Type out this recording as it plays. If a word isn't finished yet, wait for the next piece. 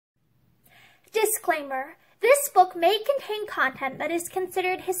Disclaimer: this book may contain content that is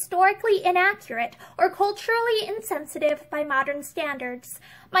considered historically inaccurate or culturally insensitive by modern standards.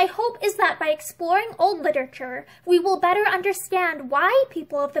 My hope is that by exploring old literature, we will better understand why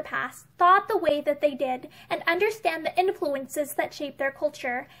people of the past thought the way that they did and understand the influences that shape their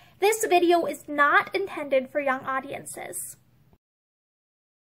culture. This video is not intended for young audiences.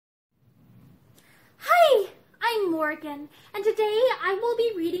 Hi! I'm Morgan, and today I will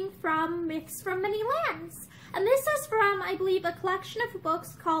be reading from Myths from Many Lands. And this is from, I believe, a collection of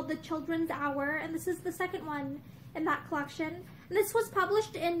books called The Children's Hour, and this is the second one in that collection. And this was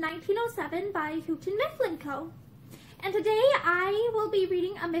published in 1907 by Houghton Mifflin Co. And today I will be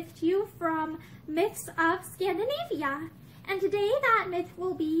reading a myth to you from Myths of Scandinavia. And today that myth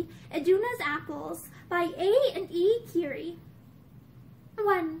will be Iduna's Apples by A. and E. Keary.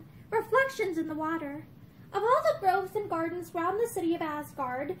 1. Reflections in the Water. Of all the groves and gardens round the city of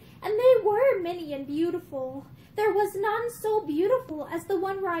Asgard, and they were many and beautiful, there was none so beautiful as the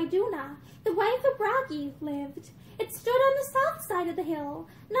one where Iduna, the wife of Bragi, lived. It stood on the south side of the hill,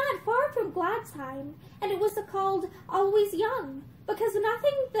 not far from Gladsheim, and it was called Always Young, because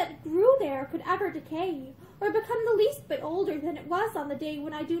nothing that grew there could ever decay, or become the least bit older than it was on the day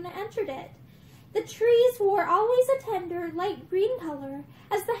when Iduna entered it. The trees wore always a tender, light green color,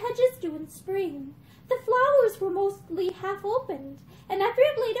 as the hedges do in spring. The flowers were mostly half opened, and every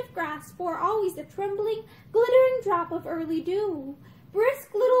blade of grass bore always a trembling, glittering drop of early dew.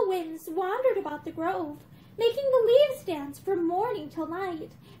 Brisk little winds wandered about the grove, making the leaves dance from morning till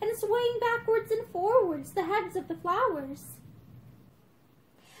night, and swaying backwards and forwards the heads of the flowers.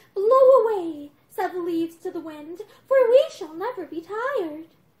 "Blow away," said the leaves to the wind, "for we shall never be tired."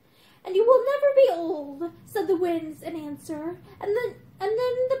 "And you will never be old," said the winds in answer, and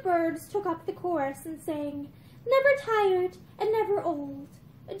then the birds took up the chorus and sang, "Never tired and never old."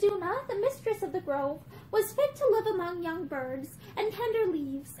 Iduna, the mistress of the grove, was fit to live among young birds and tender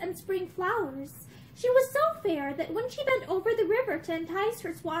leaves and spring flowers. She was so fair that when she bent over the river to entice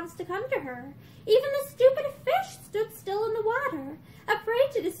her swans to come to her, even the stupid fish stood still in the water,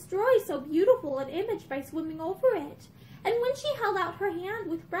 afraid to destroy so beautiful an image by swimming over it. And when she held out her hand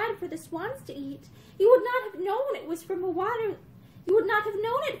with bread for the swans to eat, you would not have known it from a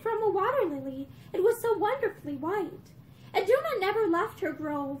water lily. It was so wonderfully white. Iduna never left her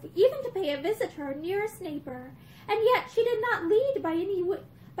grove, even to pay a visit to her nearest neighbor, and yet she did not lead by any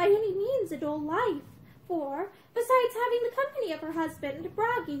means a dull life, for, besides having the company of her husband,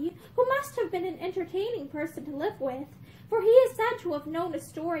 Bragi, who must have been an entertaining person to live with, for he is said to have known a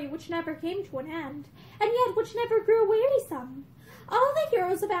story which never came to an end, and yet which never grew wearisome, all the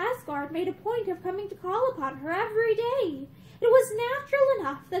heroes of Asgard made a point of coming to call upon her every day. It was natural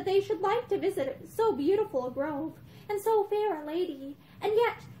enough that they should like to visit so beautiful a grove, and so fair a lady, and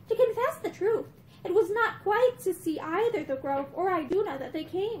yet, to confess the truth, it was not quite to see either the grove or Iduna that they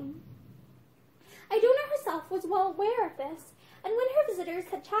came. Iduna herself was well aware of this, and when her visitors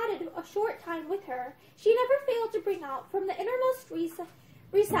had chatted a short time with her, she never failed to bring out from the innermost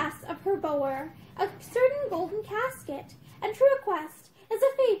recess of her bower a certain golden casket, and to request, as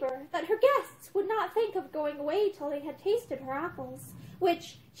a favor, that her guests would not think of going away till they had tasted her apples,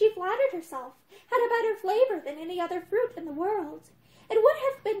 which, she flattered herself, had a better flavor than any other fruit in the world. It would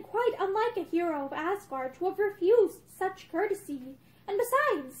have been quite unlike a hero of Asgard to have refused such courtesy, and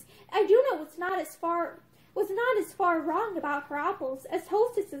besides, Iduna was not as far wrong about her apples as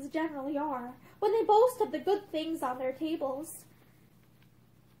hostesses generally are, when they boast of the good things on their tables.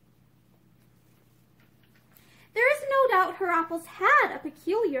 There is no doubt her apples had a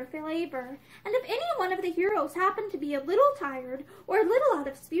peculiar flavor, and if any one of the heroes happened to be a little tired, or a little out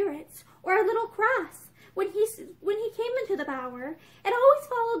of spirits, or a little cross, when he came into the bower, it always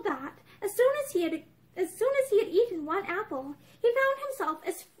followed that, as soon as he had eaten one apple, he found himself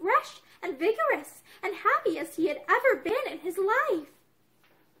as fresh and vigorous and happy as he had ever been in his life.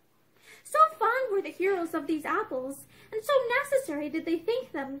 So fond were the heroes of these apples, and so necessary did they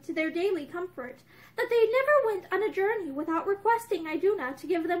think them to their daily comfort, that they never went on a journey without requesting Iduna to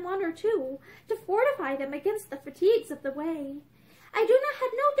give them one or two, to fortify them against the fatigues of the way. Iduna had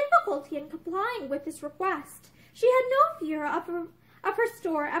no difficulty in complying with this request. She had no fear of her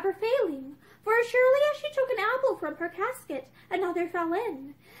store ever failing, for as surely as she took an apple from her casket, another fell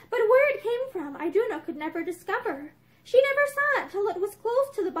in. But where it came from, Iduna could never discover. She never saw it till it was close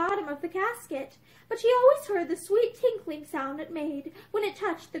to the bottom of the casket, but she always heard the sweet tinkling sound it made when it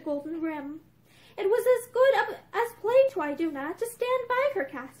touched the golden rim. It was as good as play to Iduna to stand by her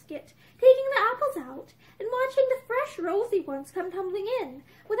casket, taking the apples out, and watching the fresh rosy ones come tumbling in,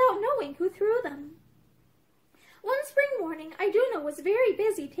 without knowing who threw them. One spring morning, Iduna was very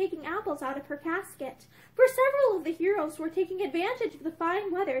busy taking apples out of her casket, for several of the heroes were taking advantage of the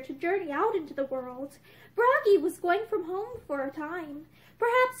fine weather to journey out into the world. Bragi was going from home for a time.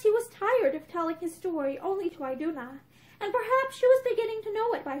 Perhaps he was tired of telling his story only to Iduna, and perhaps she was beginning to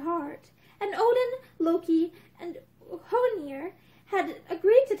know it by heart. And Odin, Loki, and Honir had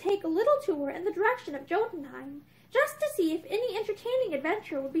agreed to take a little tour in the direction of Jotunheim, just to see if any entertaining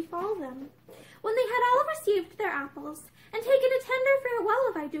adventure would befall them. When they had all received their apples, and taken a tender farewell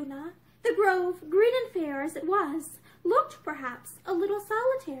of Iduna, the grove, green and fair as it was, looked, perhaps, a little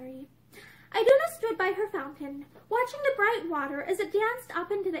solitary. Iduna stood by her fountain, watching the bright water as it danced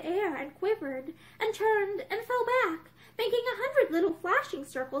up into the air and quivered, and turned and fell back, making 100 little flashing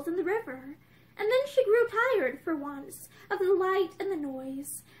circles in the river. And then she grew tired, for once, of the light and the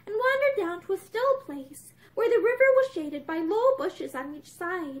noise, and wandered down to a still place, where the river was shaded by low bushes on each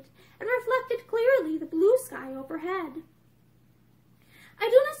side, and reflected clearly the blue sky overhead.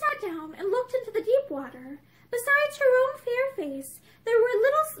 Iduna sat down and looked into the deep water. Besides her own fair face, there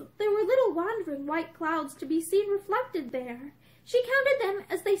were little wandering white clouds to be seen reflected there. She counted them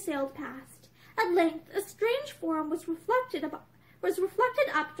as they sailed past. At length a strange form was reflected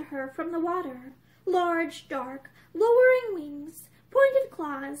up to her from the water. Large, dark, lowering wings, pointed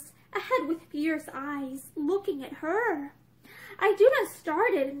claws, a head with fierce eyes, looking at her. Iduna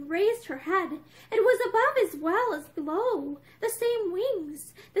started and raised her head. It was above as well as below, the same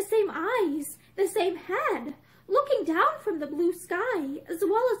wings, the same eyes, the same head, looking down from the blue sky as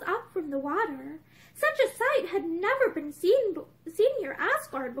well as up from the water. Such a sight had never been seen near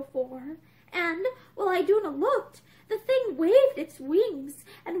Asgard before, and, while Iduna looked, the thing waved its wings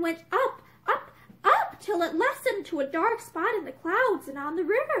and went up, up, up, till it lessened to a dark spot in the clouds and on the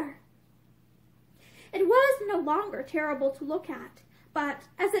river. It was no longer terrible to look at, but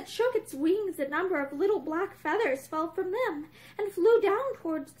as it shook its wings, a number of little black feathers fell from them and flew down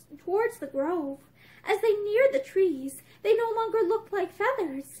towards the grove. As they neared the trees, they no longer looked like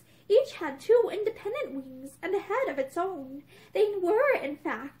feathers. Each had 2 independent wings and a head of its own. They were, in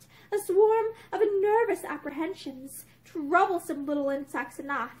fact, a swarm of nervous apprehensions, troublesome little insects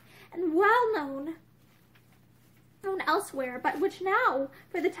enough, and well known elsewhere, but which now,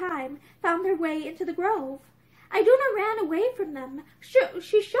 for the time, found their way into the grove. Iduna ran away from them.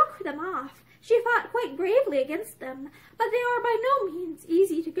 She shook them off. She fought quite bravely against them, but they are by no means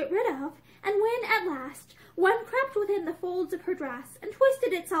easy to get rid of, and when, at last, one crept within the folds of her dress and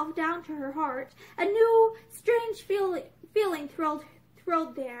twisted itself down to her heart, a new, strange feeling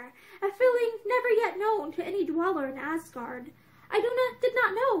thrilled there, a feeling never yet known to any dweller in Asgard. Iduna did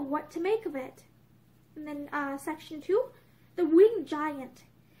not know what to make of it. And then section 2, the winged giant.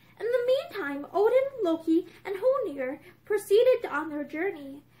 In the meantime, Odin, Loki, and Honir proceeded on their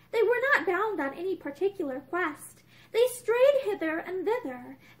journey. They were not bound on any particular quest. They strayed hither and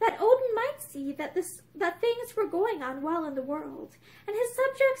thither, that Odin might see that things were going on well in the world, and his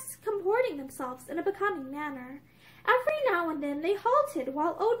subjects comporting themselves in a becoming manner. Every now and then they halted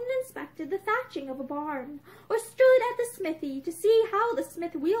while Odin inspected the thatching of a barn, or stood at the smithy to see how the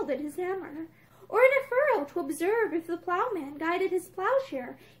smith wielded his hammer, or in a furrow to observe if the plowman guided his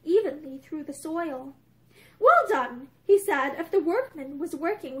plowshare evenly through the soil. "Well done," he said, if the workman was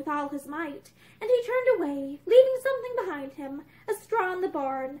working with all his might, and he turned away, leaving something behind him, a straw in the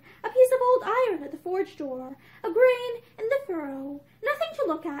barn, a piece of old iron at the forge door, a grain in the furrow, nothing to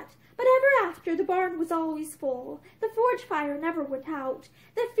look at, but ever after the barn was always full, the forge fire never went out,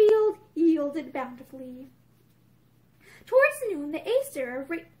 the field yielded bountifully. Towards noon the Aesir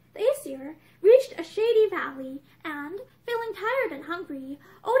reached a shady valley, and, feeling tired and hungry,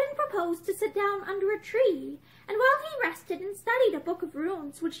 Odin proposed to sit down under a tree, and while he rested and studied a book of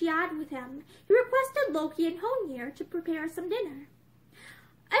runes which he had with him, he requested Loki and Honir to prepare some dinner.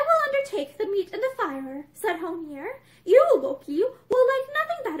 "I will undertake the meat and the fire," said Honir. "You, Loki, will like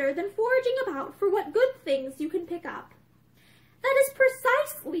nothing better than foraging about for what good things you can pick up." "That is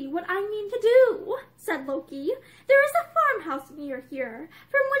precisely what I mean to do," said Loki. "There is a farmhouse near here,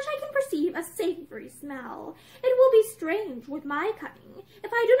 from which I can perceive a savory smell. It will be strange with my cunning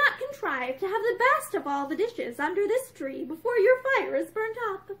if I do not contrive to have the best of all the dishes under this tree before your fire is burnt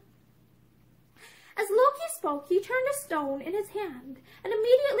up." As Loki spoke, he turned a stone in his hand, and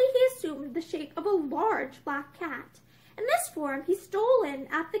immediately he assumed the shape of a large black cat. In this form he stole in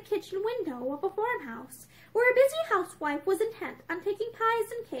at the kitchen window of a farmhouse, where a busy housewife was intent on taking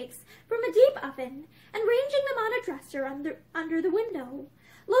pies and cakes from a deep oven and ranging them on a dresser under the window.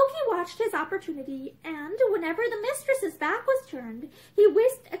 Loki watched his opportunity, and whenever the mistress's back was turned, he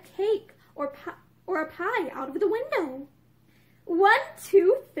whisked a cake or a pie out of the window. 1,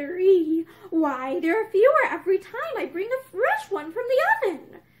 2, 3. Why, there are fewer every time I bring a fresh one from the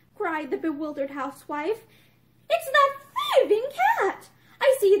oven, cried the bewildered housewife. It's that thieving cat!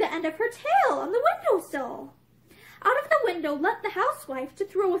 I see the end of her tail on the windowsill. Out of the window leapt the housewife to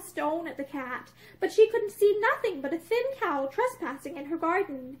throw a stone at the cat, but she could see nothing but a thin cow trespassing in her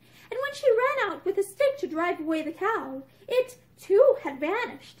garden, and when she ran out with a stick to drive away the cow, it, too, had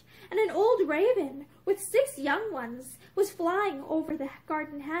vanished, and an old raven, with 6 young ones, was flying over the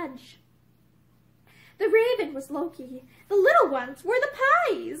garden hedge. The raven was Loki, the little ones were the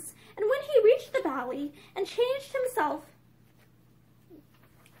pies, and when he reached the valley and changed himself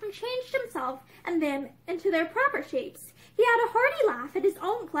and them into their proper shapes, he had a hearty laugh at his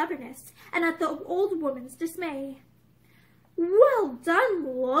own cleverness and at the old woman's dismay. Well done,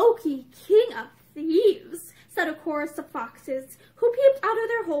 Loki, king of thieves, said a chorus of foxes, who peeped out of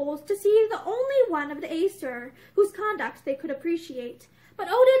their holes to see the only one of the Aesir whose conduct they could appreciate. But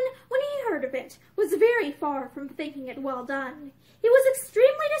Odin, when he heard of it, was very far from thinking it well done. He was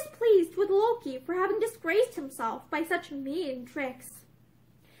extremely displeased with Loki for having disgraced himself by such mean tricks.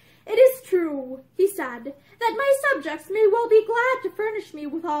 It is true, he said, that my subjects may well be glad to furnish me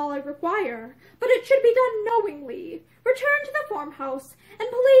with all I require, but it should be done knowingly. Return to the farmhouse, and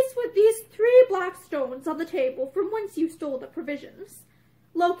place with these 3 black stones on the table from whence you stole the provisions.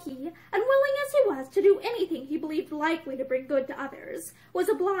 Loki, unwilling as he was to do anything he believed likely to bring good to others, was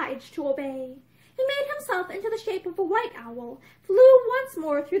obliged to obey. He made himself into the shape of a white owl, flew once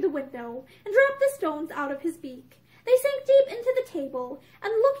more through the window, and dropped the stones out of his beak. They sank deep into the table,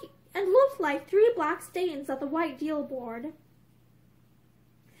 and looked like 3 black stains on the white deal board.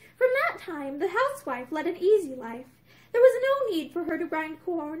 From that time the housewife led an easy life. There was no need for her to grind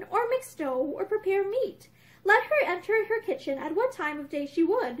corn, or mix dough, or prepare meat. Let her enter her kitchen at what time of day she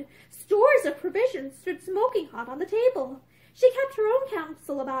would. Stores of provisions stood smoking hot on the table. She kept her own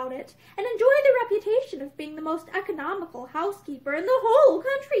counsel about it, and enjoyed the reputation of being the most economical housekeeper in the whole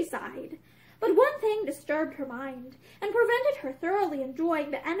countryside. But one thing disturbed her mind, and prevented her thoroughly enjoying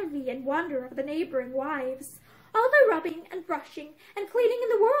the envy and wonder of the neighboring wives. All the rubbing and brushing and cleaning in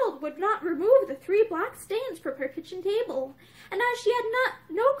the world would not remove the 3 black stains from her kitchen table, and as she had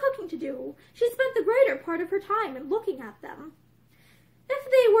no cooking to do, she spent the greater part of her time in looking at them. If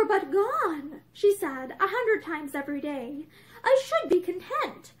they were but gone, she said 100 times every day, I should be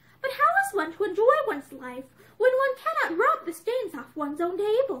content. But how is one to enjoy one's life when one cannot rub the stains off one's own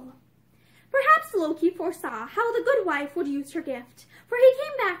table? Perhaps Loki foresaw how the good wife would use her gift, for he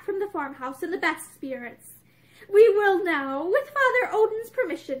came back from the farmhouse in the best spirits. We will now, with Father Odin's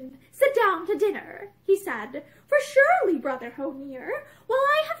permission, sit down to dinner, he said, for surely, brother Honir, while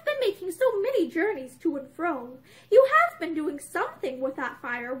I have been making so many journeys to and fro, you have been doing something with that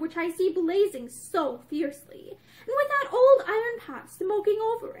fire which I see blazing so fiercely, and with that old iron pot smoking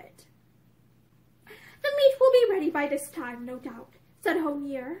over it. The meat will be ready by this time, no doubt, said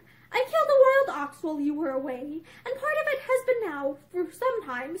Honir. I killed a wild ox while you were away, and part of it has been now for some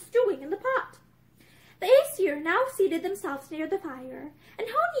time stewing in the pot. The Aesir now seated themselves near the fire, and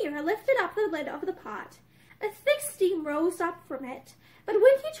Honir lifted up the lid of the pot. A thick steam rose up from it, but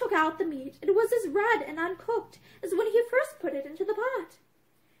when he took out the meat, it was as red and uncooked as when he first put it into the pot.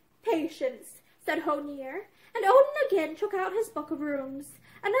 Patience, said Honir, and Odin again took out his book of runes.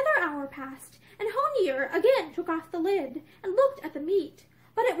 Another hour passed, and Honir again took off the lid and looked at the meat,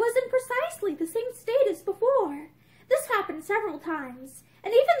 but it was in precisely the same state as before. This happened several times,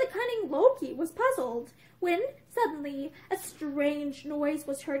 and even the cunning Loki was puzzled, when suddenly a strange noise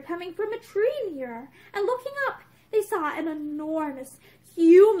was heard coming from a tree near, and looking up, they saw an enormous,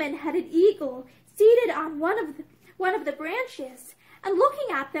 human-headed eagle seated on one of the branches, and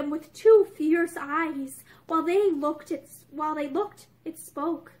looking at them with 2 fierce eyes. While they looked, it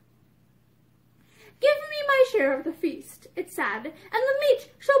spoke. Give me my share of the feast, it said, and the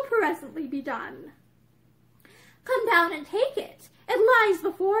meat shall presently be done. Come down and take it. It lies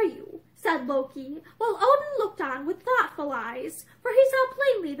before you, said Loki, while Odin looked on with thoughtful eyes, for he saw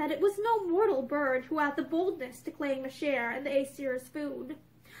plainly that it was no mortal bird who had the boldness to claim a share in the Aesir's food.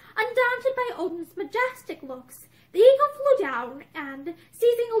 Undaunted by Odin's majestic looks, the eagle flew down and,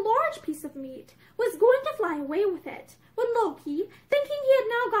 seizing a large piece of meat, was going to fly away with it, when Loki, thinking he had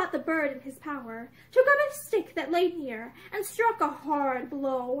now got the bird in his power, took up a stick that lay near and struck a hard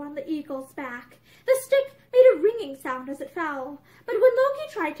blow on the eagle's back. The stick made a ringing sound as it fell, but when Loki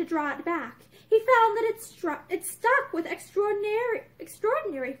tried to draw it back, he found that it stuck with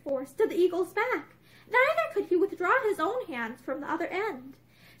extraordinary force to the eagle's back. Neither could he withdraw his own hands from the other end.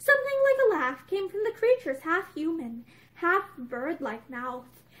 Something like a laugh came from the creature's half-human, half-bird-like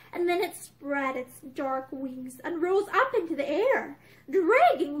mouth, and then it spread its dark wings and rose up into the air,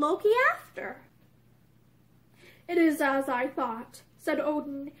 dragging Loki after. "It is as I thought," said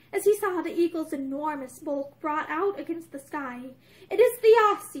Odin, as he saw the eagle's enormous bulk brought out against the sky. "It is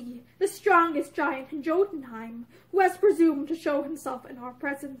Thiassi, the strongest giant in Jotunheim, who has presumed to show himself in our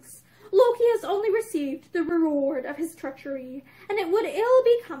presence. Loki has only received the reward of his treachery, and it would ill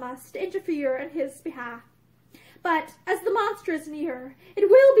become us to interfere in his behalf. But, as the monster is near, it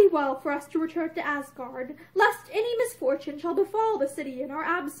will be well for us to return to Asgard, lest any misfortune shall befall the city in our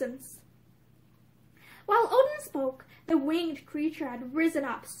absence." While Odin spoke, the winged creature had risen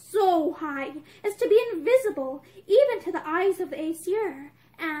up so high as to be invisible even to the eyes of the Aesir,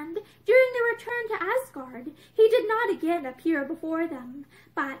 and, during their return to Asgard, he did not again appear before them.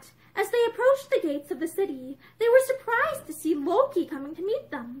 But, as they approached the gates of the city, they were surprised to see Loki coming to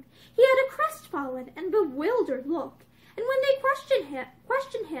meet them. He had a crestfallen and bewildered look, and when they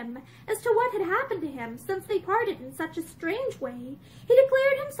questioned him as to what had happened to him since they parted in such a strange way, he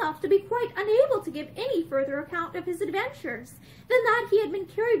declared himself to be quite unable to give any further account of his adventures than that he had been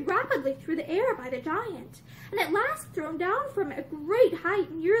carried rapidly through the air by the giant, and at last thrown down from a great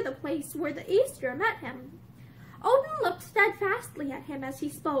height near the place where the Aesir met him. Odin looked steadfastly at him as he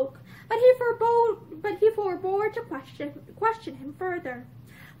spoke, but he forebore to question him further,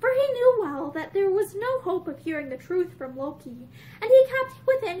 for he knew well that there was no hope of hearing the truth from Loki, and he kept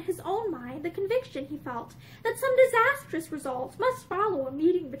within his own mind the conviction he felt that some disastrous result must follow a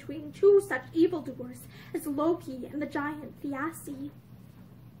meeting between two such evildoers as Loki and the giant Thiassi.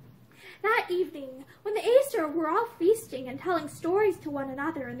 That evening, when the Aesir were all feasting and telling stories to one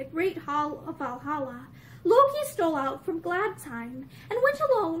another in the great hall of Valhalla, Loki stole out from Gladtime and went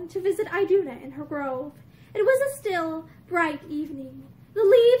alone to visit Iduna in her grove. It was a still, bright evening. The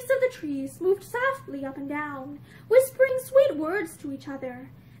leaves of the trees moved softly up and down, whispering sweet words to each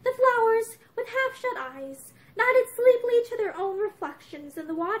other. The flowers, with half-shut eyes, nodded sleepily to their own reflections in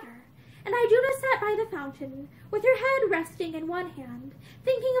the water, and Iduna sat by the fountain, with her head resting in one hand,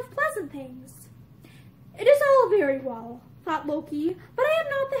 thinking of pleasant things. "It is all very well," thought Loki, "but I am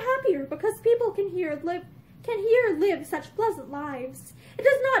not the happier because people can here live such pleasant lives. It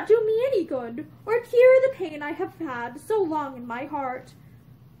does not do me any good, or cure the pain I have had so long in my heart."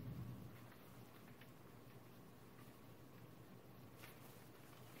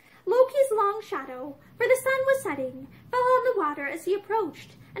 Loki's long shadow, for the sun was setting, fell on the water as he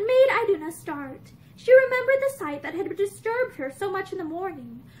approached, and made Iduna start. She remembered the sight that had disturbed her so much in the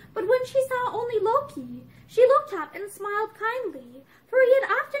morning, but when she saw only Loki, she looked up and smiled kindly, for he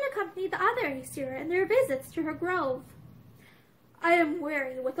had often accompanied the other Aesir in their visits to her grove. "I am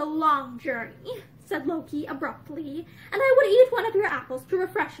weary with a long journey," said Loki abruptly, "and I would eat one of your apples to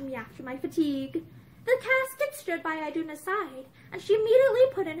refresh me after my fatigue." The casket stood by Iduna's side, and she immediately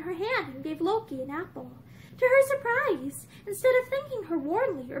put in her hand and gave Loki an apple. To her surprise, instead of thanking her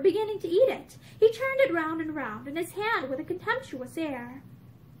warmly or beginning to eat it, he turned it round and round in his hand with a contemptuous air.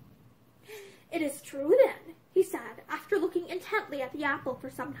 "It is true, then," he said, after looking intently at the apple for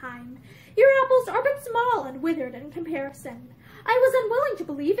some time. "Your apples are but small and withered in comparison. I was unwilling to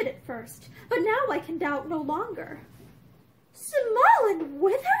believe it at first, but now I can doubt no longer." "Small and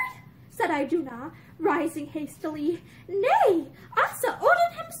withered?" said Iduna, rising hastily. "Nay, Asa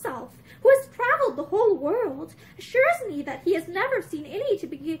Odin himself, who has traveled the whole world, assures me that he has never seen any to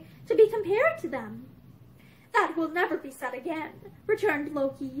be compared to them." "That will never be said again," returned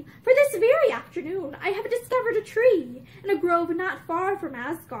Loki, "for this very afternoon I have discovered a tree, in a grove not far from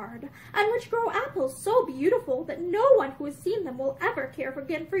Asgard, on which grow apples so beautiful that no one who has seen them will ever care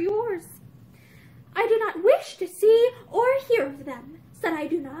again for yours." "I do not wish to see or hear of them," said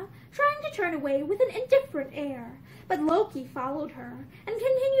Iduna, trying to turn away with an indifferent air, but Loki followed her, and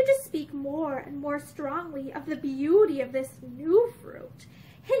continued to speak more and more strongly of the beauty of this new fruit,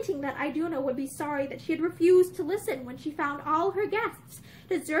 hinting that Iduna would be sorry that she had refused to listen when she found all her guests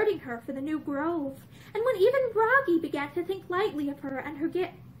deserting her for the new grove, and when even Bragi began to think lightly of her and her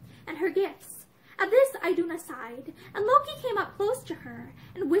gifts. At this Iduna sighed, and Loki came up close to her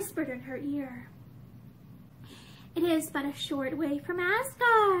and whispered in her ear, "It is but a short way from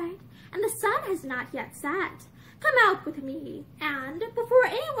Asgard, and the sun has not yet set. Come out with me, and, before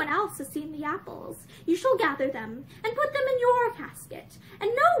anyone else has seen the apples, you shall gather them and put them in your casket,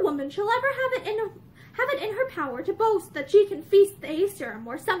 and no woman shall ever have it in her power to boast that she can feast the Aesir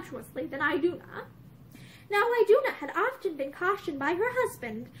more sumptuously than Iduna." Now Iduna had often been cautioned by her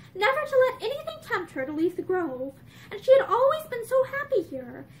husband never to let anything tempt her to leave the grove, and she had always been so happy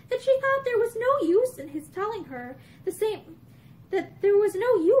here that she thought there was no use in his telling her the same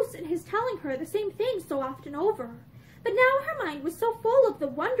thing so often over. but now her mind was so full of the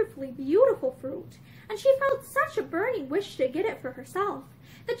wonderfully beautiful fruit, and she felt such a burning wish to get it for herself,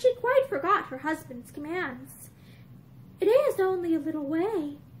 that she quite forgot her husband's commands. "It is only a little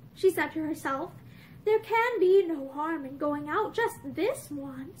way," she said to herself. "There can be no harm in going out just this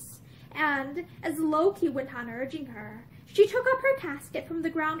once." And as Loki went on urging her, she took up her casket from the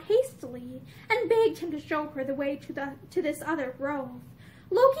ground hastily and begged him to show her the way to this other grove.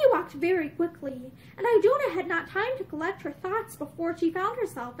 Loki walked very quickly, and Iduna had not time to collect her thoughts before she found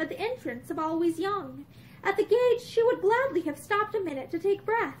herself at the entrance of Always Young. At the gate she would gladly have stopped a minute to take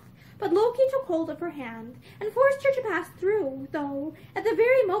breath, but Loki took hold of her hand and forced her to pass through, though at the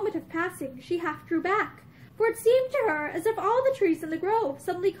very moment of passing she half drew back, for it seemed to her as if all the trees in the grove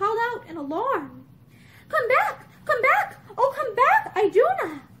suddenly called out in alarm, "Come back! Come back! Oh, come back,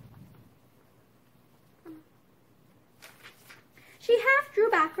 Iduna!" She half drew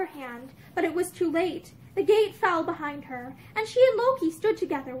back her hand, but it was too late. The gate fell behind her, and she and Loki stood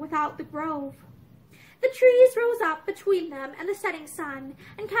together without the grove. The trees rose up between them and the setting sun,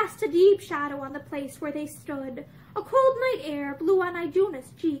 and cast a deep shadow on the place where they stood. A cold night air blew on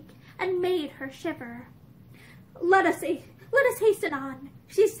Iduna's cheek, and made her shiver. Let us hasten on,"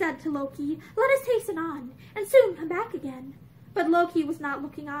 she said to Loki. "Let us hasten on, and soon come back again." But Loki was not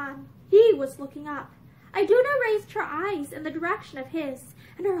looking on. He was looking up. Iduna raised her eyes in the direction of his,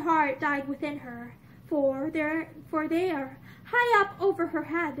 and her heart died within her. For there, high up over her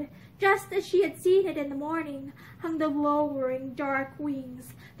head, just as she had seen it in the morning, hung the lowering dark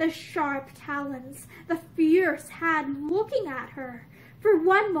wings, the sharp talons, the fierce head looking at her. For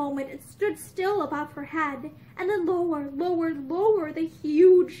one moment it stood still above her head, and then lower, the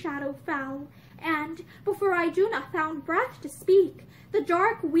huge shadow fell, and, before Iduna found breath to speak, the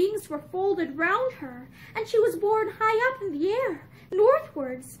dark wings were folded round her, and she was borne high up in the air,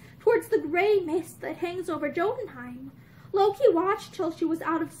 northwards, towards the grey mist that hangs over Jotunheim. Loki watched till she was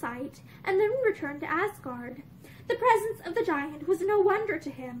out of sight, and then returned to Asgard. The presence of the giant was no wonder to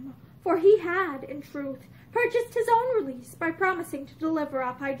him, for he had, in truth, purchased his own release by promising to deliver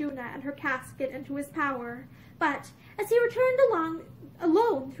up Iduna and her casket into his power. But, as he returned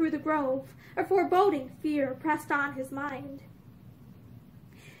alone through the grove, a foreboding fear pressed on his mind.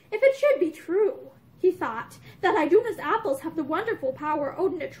 "If it should be true," he thought, "that Iduna's apples have the wonderful power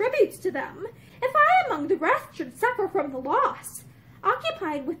Odin attributes to them, if I among the rest should suffer from the loss."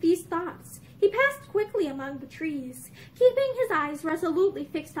 Occupied with these thoughts, he passed quickly among the trees, keeping his eyes resolutely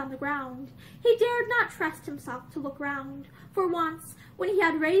fixed on the ground. He dared not trust himself to look round, for once, when he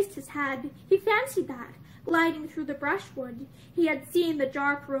had raised his head, he fancied that, gliding through the brushwood, he had seen the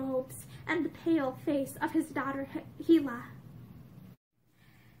dark robes and the pale face of his daughter Hela.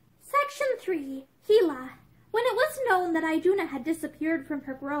 Section 3. Hela. When it was known that Iduna had disappeared from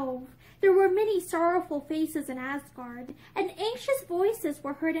her grove, there were many sorrowful faces in Asgard, and anxious voices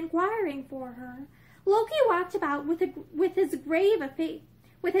were heard inquiring for her. Loki walked about with his grave a face,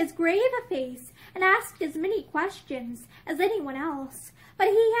 and asked as many questions as anyone else, but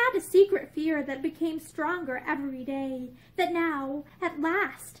he had a secret fear that became stronger every day, that now, at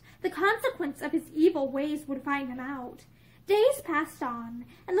last, the consequence of his evil ways would find him out. Days passed on,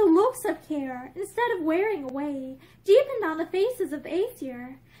 and the looks of care, instead of wearing away, deepened on the faces of the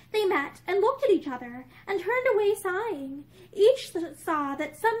Aesir. They met and looked at each other, and turned away sighing. Each saw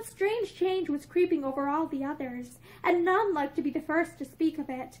that some strange change was creeping over all the others, and none liked to be the first to speak of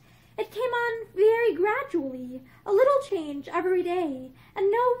it. It came on very gradually, a little change every day,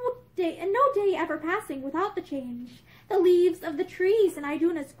 and no day ever passing without the change. The leaves of the trees in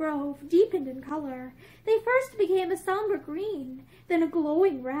Iduna's grove deepened in color. They first became a somber green, then a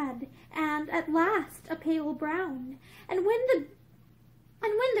glowing red, and at last a pale brown. And when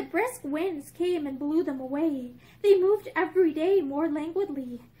the brisk winds came and blew them away, they moved every day more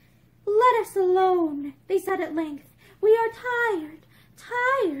languidly. "Let us alone," they said at length. "We are tired,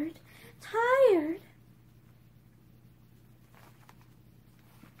 tired, tired."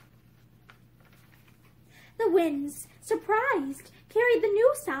 The winds, surprised, carried the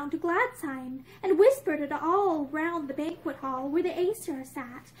new sound to Gladsheim, and whispered it all round the banquet hall where the Aesir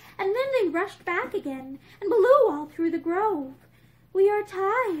sat, and then they rushed back again, and blew all through the grove. "We are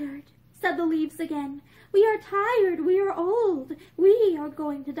tired," said the leaves again. "We are tired, we are old, we are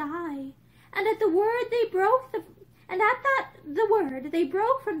going to die." And at the word they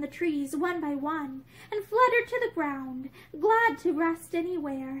broke from the trees one by one, and fluttered to the ground, glad to rest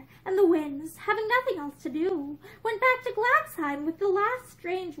anywhere, and the winds, having nothing else to do, went back to Gladsheim with the last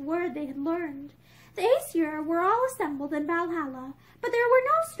strange word they had learned. The Aesir were all assembled in Valhalla, but there were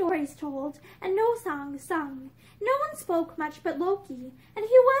no stories told, and no songs sung. No one spoke much but Loki, and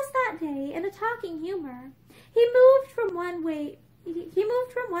he was that day in a talking humor. He moved from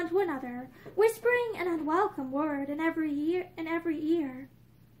one to another, whispering an unwelcome word in every ear.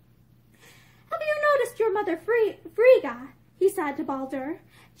 "Have you noticed your mother Frigga?" he said to Balder.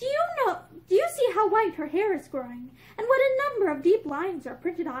 Do you see how white her hair is growing, and what a number of deep lines are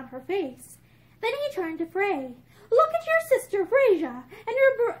printed on her face?" Then he turned to Frey. "Look at your sister Freyja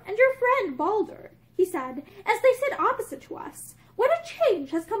and your friend Balder," he said, "as they sit opposite to us. What a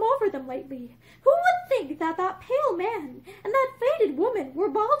change has come over them lately! Who would think that pale man and that faded woman were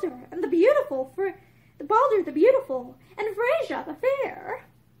Balder the beautiful, and Freyja the fair?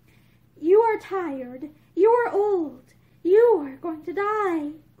 You are tired, you are old, you are going to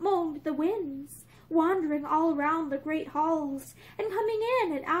die," moaned the winds, wandering all round the great halls, and coming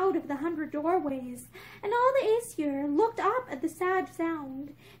in and out of the 100 doorways, and all the Aesir looked up at the sad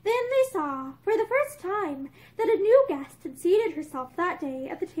sound. Then they saw, for the first time, that a new guest had seated herself that day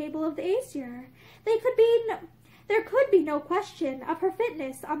at the table of the Aesir. There could be no question of her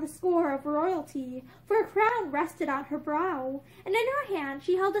fitness on the score of royalty, for a crown rested on her brow, and in her hand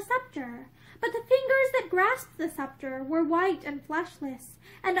she held a scepter. But the fingers that grasped the scepter were white and fleshless,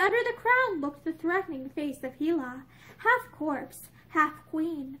 and under the crown looked the threatening face of Hela, half corpse, half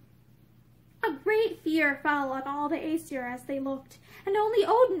queen. A great fear fell on all the Aesir as they looked, and only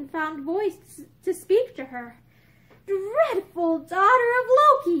Odin found voice to speak to her. "Dreadful daughter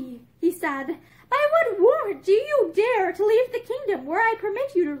of Loki," he said, "by what warrant do you dare to leave the kingdom where I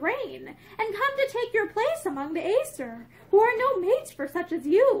permit you to reign, and come to take your place among the Aesir, who are no mates for such as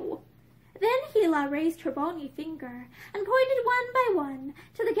you?" Then Hela raised her bony finger, and pointed one by one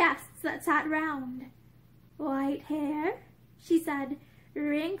to the guests that sat round. "White hair," she said,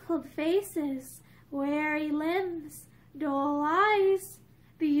 "wrinkled faces, weary limbs, dull eyes.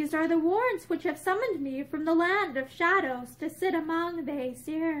 These are the warrants which have summoned me from the land of shadows to sit among the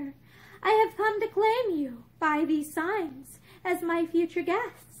Aesir. I have come to claim you, by these signs, as my future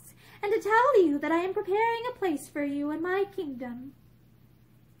guests, and to tell you that I am preparing a place for you in my kingdom."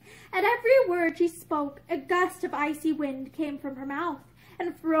 At every word she spoke, a gust of icy wind came from her mouth,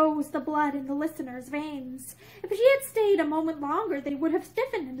 and froze the blood in the listeners' veins. If she had stayed a moment longer, they would have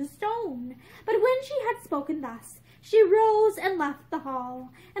stiffened into stone. But when she had spoken thus, she rose and left the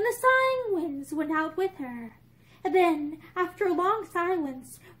hall, and the sighing winds went out with her. And then, after a long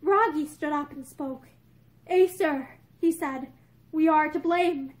silence, Bragi stood up and spoke. "Aesir," he said, "we are to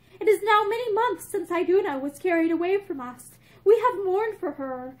blame. It is now many months since Iduna was carried away from us. We have mourned for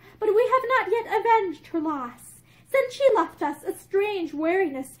her, but we have not yet avenged her loss. Since she left us, a strange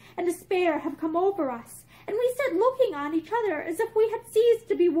weariness and despair have come over us, and we sit looking on each other as if we had ceased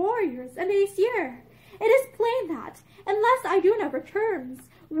to be warriors and Aesir. It is plain that, unless Iduna returns,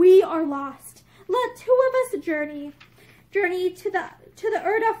 we are lost. Let two of us journey to the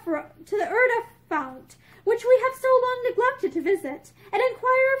Urda fount, which we have so long neglected to visit, and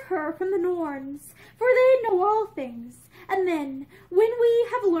inquire of her from the Norns, for they know all things. And then, when we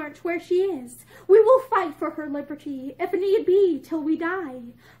have learnt where she is, we will fight for her liberty, if need be, till we die.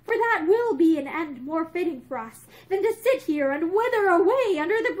 For that will be an end more fitting for us than to sit here and wither away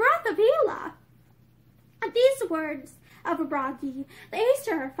under the breath of Hela." At these words of Bragi, the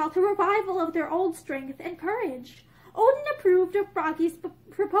Aesir felt a revival of their old strength and courage. Odin approved of Bragi's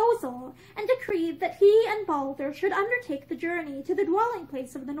proposal, and decreed that he and Balder should undertake the journey to the dwelling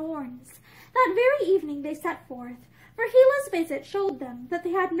place of the Norns. That very evening they set forth, for Hela's visit showed them that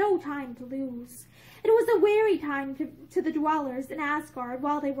they had no time to lose. It was a weary time to the dwellers in Asgard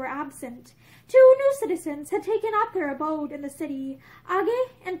while they were absent. 2 new citizens had taken up their abode in the city, Age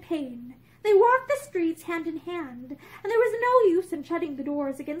and Pain. They walked the streets hand in hand, and there was no use in shutting the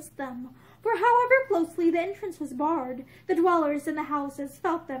doors against them, for however closely the entrance was barred, the dwellers in the houses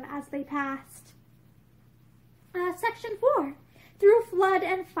felt them as they passed. Section 4. Through Flood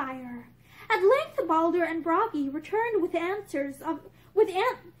and Fire. At length Balder and Bragi returned with the answer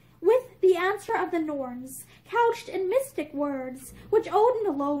of the Norns, couched in mystic words, which Odin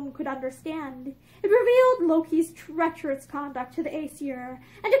alone could understand. It revealed Loki's treacherous conduct to the Aesir,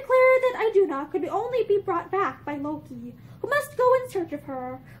 and declared that Iduna could only be brought back by Loki, who must go in search of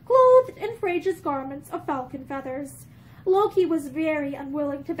her, clothed in Freyja's garments of falcon feathers. Loki was very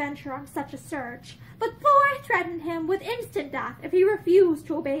unwilling to venture on such a search, but Thor threatened him with instant death if he refused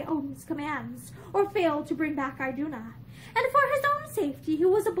to obey Odin's commands, or failed to bring back Iduna. And for his own safety he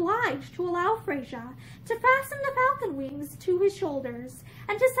was obliged to allow Freyja to fasten the falcon wings to his shoulders,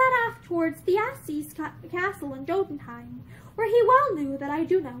 and to set off towards the Asi's castle in Jotunheim, where he well knew that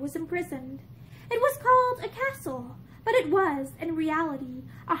Iduna was imprisoned. It was called a castle, but it was, in reality,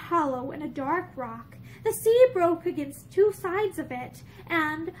 a hollow in a dark rock, The sea broke against two sides of it,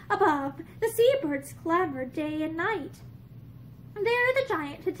 and, above, the seabirds clamored day and night. There the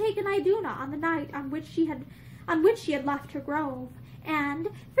giant had taken Iduna on the night on which she had left her grove, and,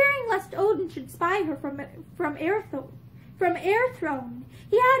 fearing lest Odin should spy her from air throne,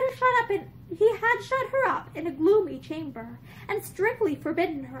 he had shut her up in a gloomy chamber, and strictly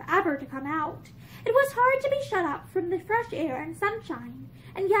forbidden her ever to come out. It was hard to be shut up from the fresh air and sunshine,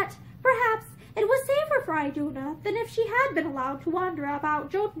 and yet, perhaps, it was safer for Iduna than if she had been allowed to wander about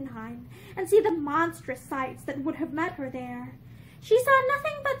Jotunheim and see the monstrous sights that would have met her there. She saw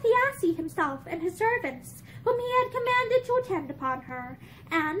nothing but Thiassi himself and his servants, whom he had commanded to attend upon her,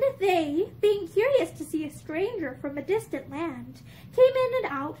 and they, being curious to see a stranger from a distant land, came in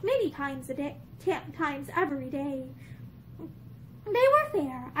and out many times every day. They were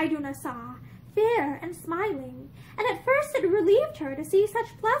fair, Iduna saw, fair and smiling, and at first it relieved her to see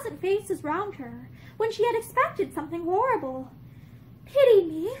such pleasant faces round her, when she had expected something horrible. "Pity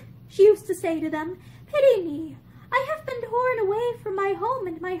me," she used to say to them, "pity me. I have been torn away from my home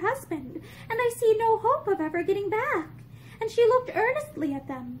and my husband, and I see no hope of ever getting back." And she looked earnestly at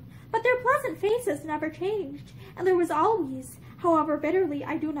them, but their pleasant faces never changed, and there was always, however bitterly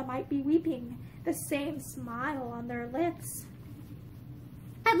Iduna might be weeping, the same smile on their lips.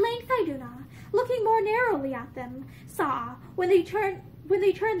 At length Iduna, looking more narrowly at them, saw, when they turned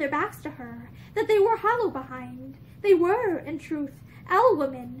their backs to her, that they were hollow behind. They were, in truth,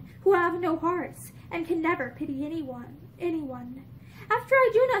 women who have no hearts, and can never pity anyone. After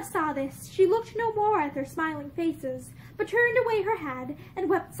Iduna saw this, she looked no more at their smiling faces, but turned away her head and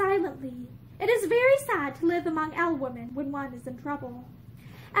wept silently. It is very sad to live among women when one is in trouble.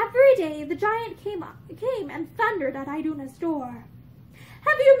 Every day the giant came and thundered at Iduna's door.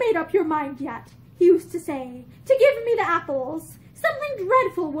 "Have you made up your mind yet," he used to say, "to give me the apples? Something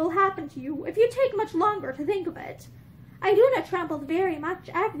dreadful will happen to you if you take much longer to think of it." Iduna trembled very much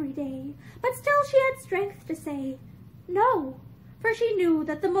every day, but still she had strength to say no, for she knew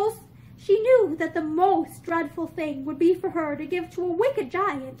that the most dreadful thing would be for her to give to a wicked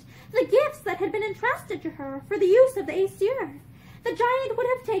giant the gifts that had been entrusted to her for the use of the Aesir. The giant would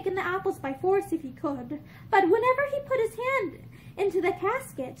have taken the apples by force if he could, but whenever he put his hand into the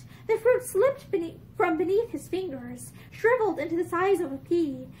casket, the fruit slipped from beneath his fingers, shriveled into the size of a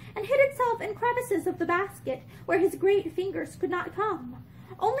pea, and hid itself in crevices of the basket where his great fingers could not come.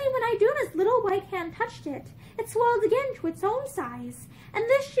 Only when Iduna's little white hand touched it, it swelled again to its own size, and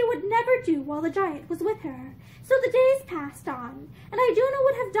this she would never do while the giant was with her. So the days passed on, and Iduna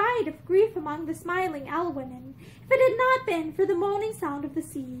would have died of grief among the smiling women if it had not been for the moaning sound of the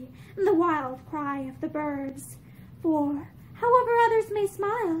sea and the wild cry of the birds. For, however others may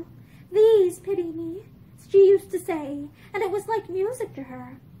smile, these pity me, she used to say, and it was like music to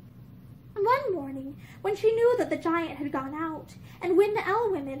her. One morning, when she knew that the giant had gone out, and when the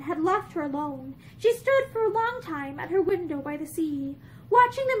women had left her alone, she stood for a long time at her window by the sea,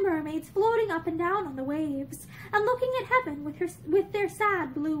 watching the mermaids floating up and down on the waves, and looking at heaven with their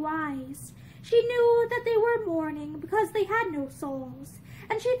sad blue eyes. She knew that they were mourning because they had no souls,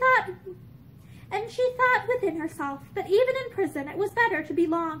 and she thought within herself that even in prison it was better to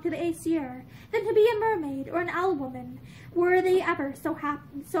belong to the Aesir than to be a mermaid or an woman, were they ever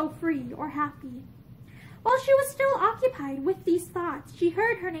so free or happy. While she was still occupied with these thoughts, she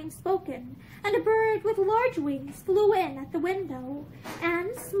heard her name spoken, and a bird with large wings flew in at the window,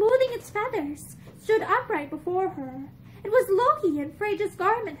 and, smoothing its feathers, stood upright before her. It was Loki in Freya's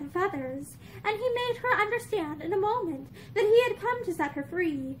garment of feathers, and he made her understand in a moment that he had come to set her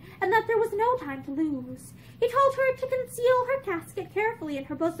free, and that there was no time to lose. He told her to conceal her casket carefully in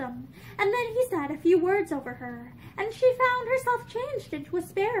her bosom, and then he said a few words over her, and she found herself changed into a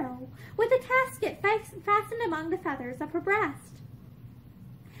sparrow, with a casket fastened among the feathers of her breast.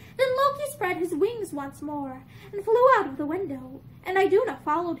 Then Loki spread his wings once more, and flew out of the window, and Iduna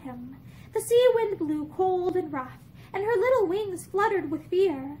followed him. The sea wind blew cold and rough, and her little wings fluttered with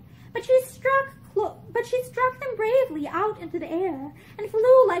fear, but she struck them bravely out into the air, and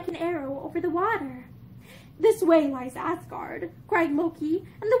flew like an arrow over the water. "This way lies Asgard," cried Loki,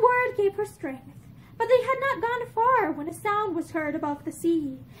 and the word gave her strength. But they had not gone far when a sound was heard above the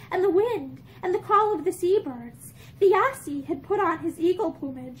sea, and the wind, and the call of the seabirds. Thiassi had put on his eagle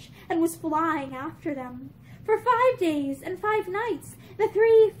plumage, and was flying after them. For 5 days and 5 nights the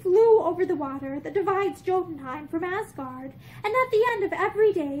three flew over the water that divides Jotunheim from Asgard, and at the end of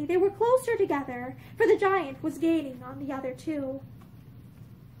every day they were closer together, for the giant was gaining on the other two.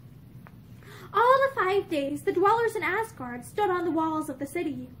 All the 5 days, the dwellers in Asgard stood on the walls of the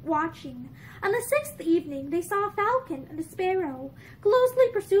city, watching. On the 6th evening, they saw a falcon and a sparrow, closely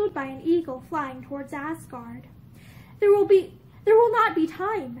pursued by an eagle flying towards Asgard. There will not be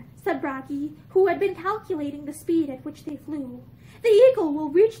time, said Bragi, who had been calculating the speed at which they flew. The eagle will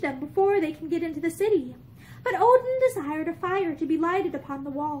reach them before they can get into the city. But Odin desired a fire to be lighted upon the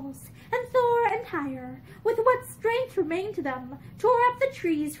walls, and Thor and Tyr, with what strength remained to them, tore up the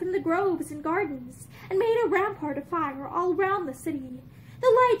trees from the groves and gardens, and made a rampart of fire all round the city. The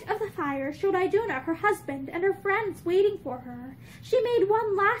light of the fire showed Iduna her husband and her friends waiting for her. She made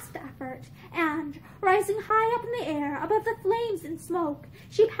one last effort, and, rising high up in the air above the flames and smoke,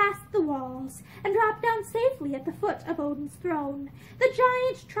 she passed the walls, and dropped down safely at the foot of Odin's throne. The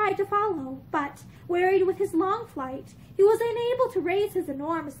giant tried to follow, but, wearied with his long flight, he was unable to raise his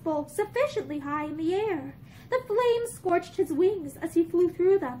enormous bulk sufficiently high in the air. The flames scorched his wings as he flew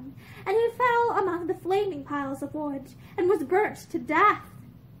through them, and he fell among the flaming piles of wood, and was burnt to death.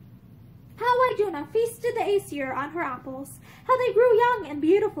 How Iduna feasted the Aesir on her apples, how they grew young and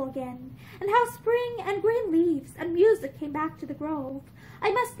beautiful again, and how spring and green leaves and music came back to the grove,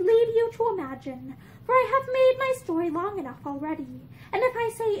 I must leave you to imagine, for I have made my story long enough already, and if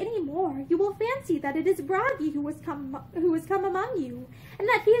I say any more, you will fancy that it is Bragi who has come among you, and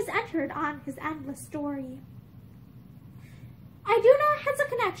that he has entered on his endless story. Iduna has a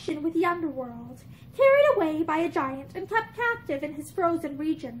connection with the underworld, carried away by a giant and kept captive in his frozen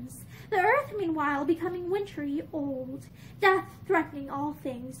regions, the earth meanwhile becoming wintry old, death threatening all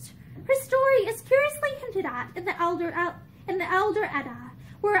things. Her story is curiously hinted at in the Elder Edda,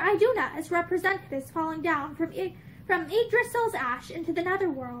 where Iduna is represented as falling down from Yggdrasil's ash into the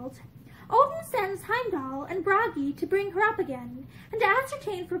netherworld. Odin sends Heimdall and Bragi to bring her up again, and to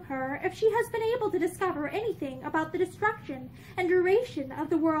ascertain from her if she has been able to discover anything about the destruction and duration of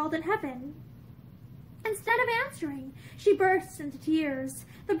the world in heaven. Instead of answering, she bursts into tears,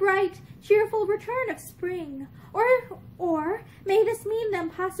 the bright, cheerful return of spring, or may this mean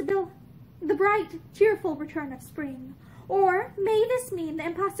the bright, cheerful return of spring, or may this mean the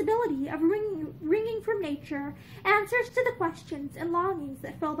impossibility of wringing from nature answers to the questions and longings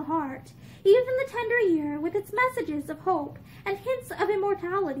that fill the heart. Even the tender year, with its messages of hope and hints of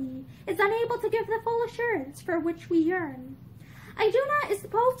immortality, is unable to give the full assurance for which we yearn. Iduna is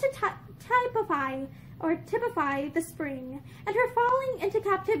supposed to typify the spring, and her falling into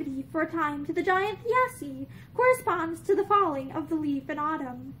captivity for a time to the giant Thiassi corresponds to the falling of the leaf in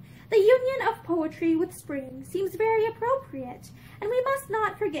autumn. The union of poetry with spring seems very appropriate, and we must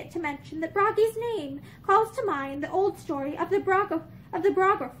not forget to mention that Bragi's name calls to mind the old story of the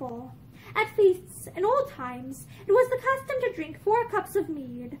Bragaful. At feasts in old times, it was the custom to drink 4 cups of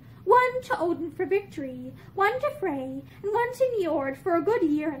mead, one to Odin for victory, one to Frey, and one to Njord for a good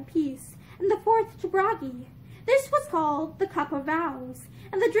year and peace, and the 4th to Bragi. This was called the Cup of Vows,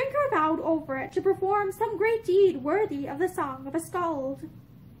 and the drinker vowed over it to perform some great deed worthy of the song of a skald.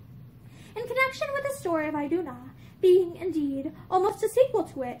 In connection with the story of Iduna, being, indeed, almost a sequel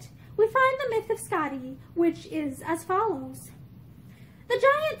to it, we find the myth of Skadi, which is as follows. The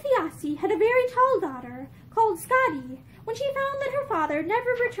giant Thiassi had a very tall daughter, called Skadi. When she found that her father never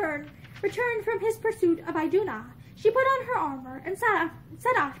returned from his pursuit of Iduna, she put on her armor and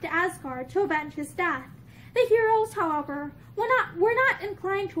set off to Asgard to avenge his death. The heroes, however, were not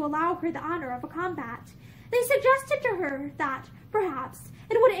inclined to allow her the honor of a combat. They suggested to her that, perhaps,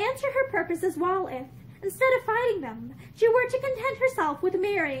 it would answer her purpose as well if, instead of fighting them, she were to content herself with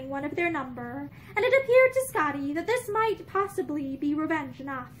marrying one of their number, and it appeared to Skadi that this might possibly be revenge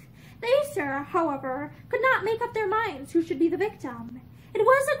enough. The Aesir, however, could not make up their minds who should be the victim. It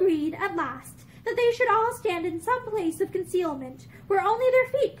was agreed, at last, that they should all stand in some place of concealment where only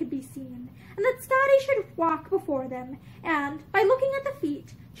their feet could be seen, and that Skadi should walk before them, and, by looking at the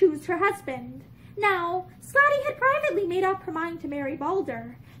feet, choose her husband. Now, Skadi had privately made up her mind to marry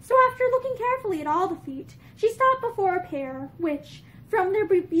Balder, so after looking carefully at all the feet, she stopped before a pair which, from their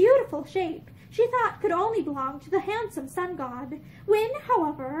beautiful shape, she thought could only belong to the handsome sun god. When,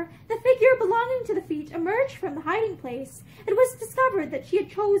 however, the figure belonging to the feet emerged from the hiding place, it was discovered that she had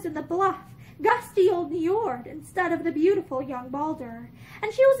chosen the bluff, gusty old Njord instead of the beautiful young Balder,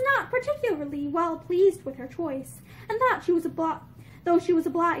 and she was not particularly well pleased with her choice, and thought she was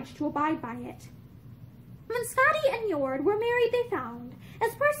obliged to abide by it. When Skadi and Njord were married, they found,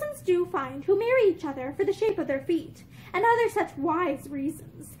 as persons do find who marry each other for the shape of their feet, and other such wise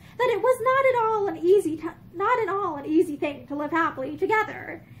reasons, that it was not at all an easy thing to live happily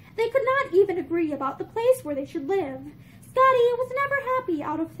together. They could not even agree about the place where they should live. Skadi was never happy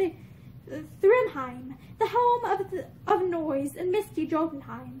out of Thrymheim, the home of noise and misty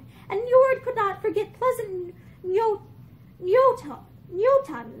Jotunheim, and Njord could not forget pleasant Njotun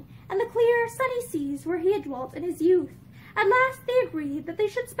and the clear, sunny seas where he had dwelt in his youth. At last they agreed that they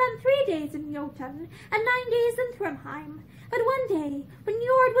should spend 3 days in Njotun and 9 days in Thrymheim. But one day, when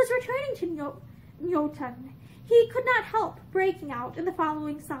Njord was returning to Njotun, he could not help breaking out in the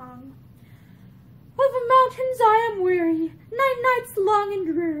following song. Of mountains I am weary, 9 nights long and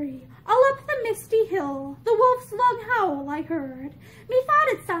dreary. All up the misty hill, the wolf's long howl I heard. Methought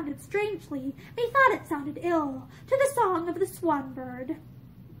it sounded strangely, methought it sounded ill, to the song of the swan bird.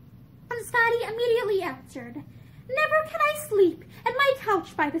 And Skadi immediately answered, Never can I sleep at my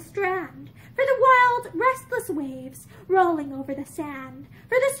couch by the strand, for the wild, restless waves rolling over the sand,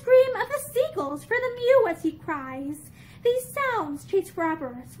 for the scream of the seagulls, for the mew as he cries. These sounds chase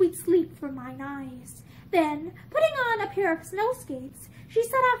forever sweet sleep from mine eyes. Then, putting on a pair of snow skates, she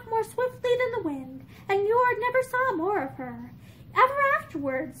set off more swiftly than the wind, and Njord never saw more of her. Ever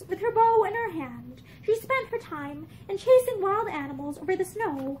afterwards, with her bow in her hand, she spent her time in chasing wild animals over the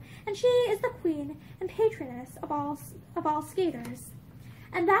snow, and she is the queen and patroness of all skaters.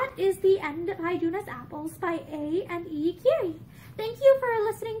 And that is the end of Iduna's Apples by A and E. Keary. Thank you for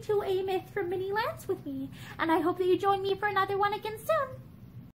listening to A Myth from Mini Lance with me, and I hope that you join me for another one again soon.